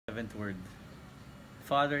seventh word.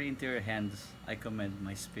 Father, into your hands I commend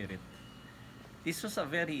my spirit. This was a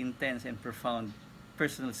very intense and profound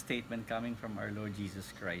personal statement coming from our Lord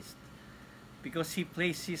Jesus Christ, because he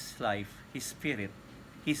placed his life, his spirit,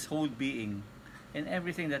 his whole being, and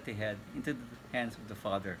everything that he had into the hands of the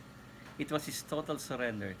Father. It was his total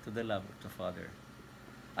surrender to the love of the Father.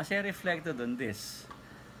 As I reflected on this,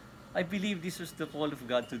 I believe this was the call of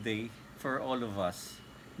God today for all of us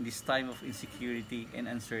in this time of insecurity and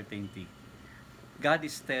uncertainty. God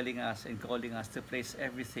is telling us and calling us to place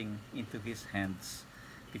everything into his hands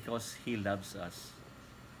because he loves us.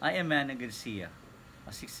 I am Manny Garcia,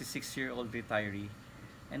 a 66-year-old retiree,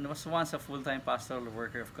 and was once a full-time pastoral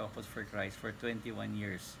worker of Couples for Christ for 21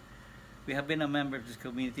 years. We have been a member of this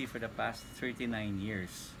community for the past 39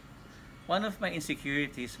 years. One of my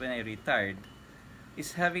insecurities when I retired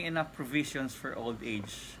is having enough provisions for old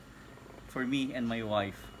age for me and my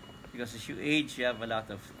wife. Because as you age, you have a lot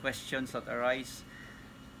of questions that arise,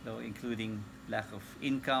 including lack of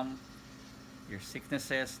income, your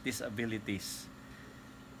sicknesses, disabilities.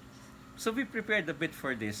 So we prepared a bit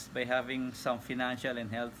for this by having some financial and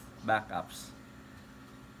health backups.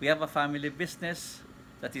 We have a family business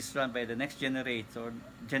that is run by the next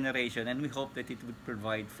generation, and we hope that it would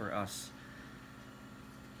provide for us.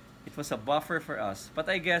 It was a buffer for us, but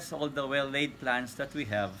I guess all the well-laid plans that we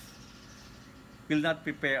have will not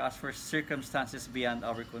prepare us for circumstances beyond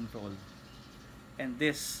our control. And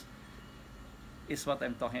this is what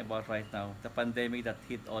I'm talking about right now, the pandemic that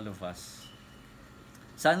hit all of us.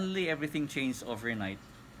 Suddenly, everything changed overnight.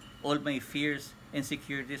 All my fears,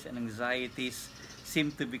 insecurities, and anxieties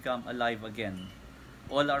seemed to become alive again.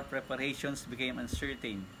 All our preparations became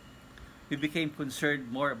uncertain. We became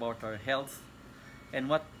concerned more about our health and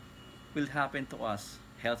what will happen to us,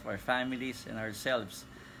 health of our families and ourselves.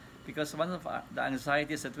 Because one of the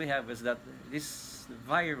anxieties that we have is that this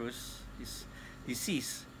virus, this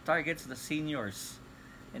disease, targets the seniors,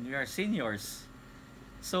 and we are seniors.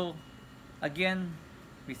 So again,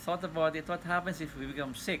 we thought about it. What happens if we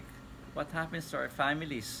become sick? What happens to our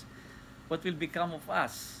families? What will become of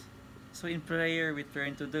us? So in prayer, we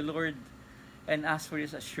turned to the Lord and asked for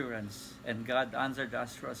his assurance. And God answered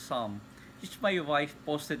us through a psalm, which my wife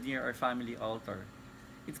posted near our family altar.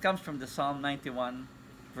 It comes from the Psalm 91,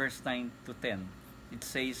 verse 9 to 10. It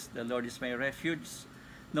says, "The Lord is my refuge.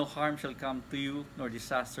 No harm shall come to you, nor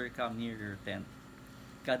disaster come near your tent."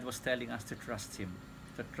 God was telling us to trust him,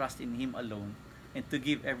 to trust in him alone, and to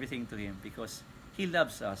give everything to him because he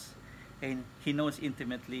loves us and he knows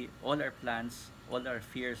intimately all our plans, all our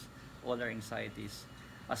fears, all our anxieties,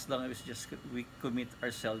 as long as we commit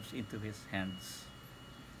ourselves into his hands.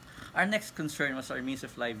 Our next concern was our means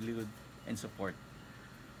of livelihood and support.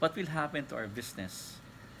 What will happen to our business?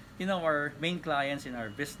 You know, our main clients in our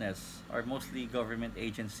business are mostly government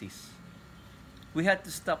agencies. We had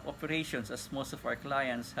to stop operations as most of our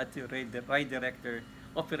clients had to redirect their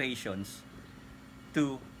operations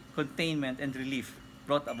to containment and relief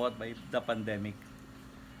brought about by the pandemic.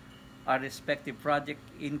 Our respective project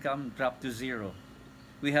income dropped to zero.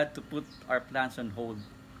 We had to put our plans on hold.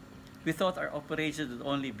 We thought our operations would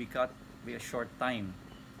only be cut by a short time.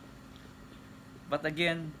 But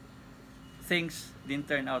again, things didn't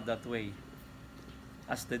turn out that way.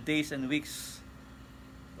 As the days and weeks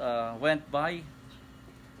went by,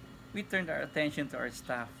 we turned our attention to our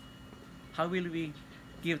staff. How will we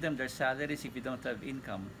give them their salaries if we don't have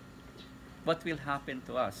income? What will happen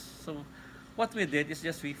to us? So what we did is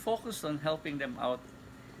just we focused on helping them out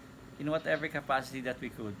in whatever capacity that we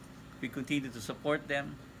could. We continued to support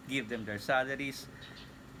them, give them their salaries,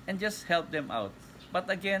 and just help them out. But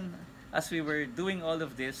again, as we were doing all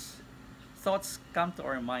of this, thoughts come to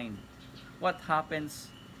our mind. What happens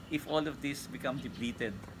if all of this become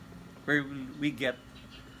depleted? Where will we get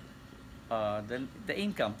the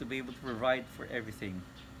income to be able to provide for everything?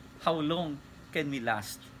 How long can we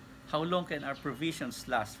last? How long can our provisions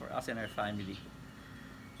last for us and our family?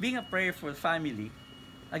 Being a prayerful family,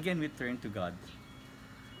 again we turn to God.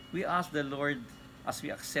 We ask the Lord as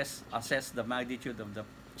we assess the magnitude of the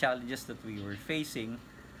challenges that we were facing.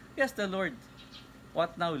 We ask the Lord,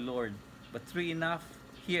 "What now, Lord?" But true enough,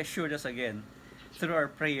 he assured us again through our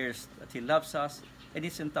prayers that he loves us and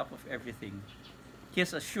is on top of everything. He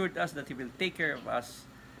has assured us that he will take care of us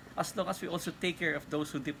as long as we also take care of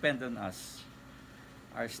those who depend on us.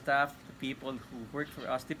 Our staff, the people who work for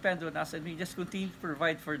us, depend on us, and we just continue to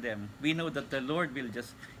provide for them. We know that the Lord will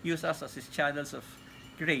just use us as his channels of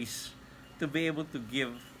grace to be able to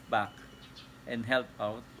give back and help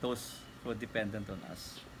out those who are dependent on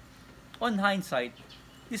us. On hindsight,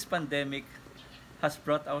 this pandemic has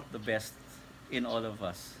brought out the best in all of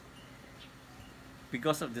us.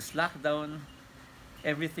 Because of this lockdown,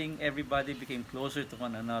 everybody became closer to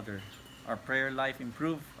one another. Our prayer life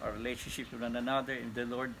improved, our relationship with one another and the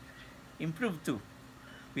Lord improved too.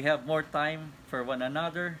 We have more time for one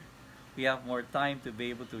another. We have more time to be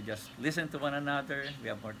able to just listen to one another. We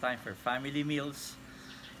have more time for family meals.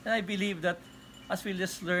 And I believe that as we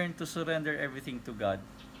just learn to surrender everything to God,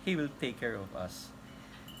 He will take care of us.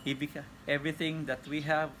 Everything that we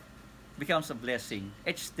have becomes a blessing.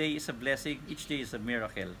 Each day is a blessing. Each day is a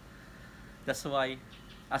miracle. That's why,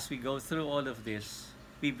 as we go through all of this,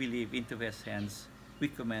 we believe into His hands. We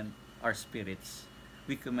commend our spirits.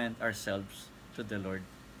 We commend ourselves to the Lord.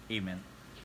 Amen.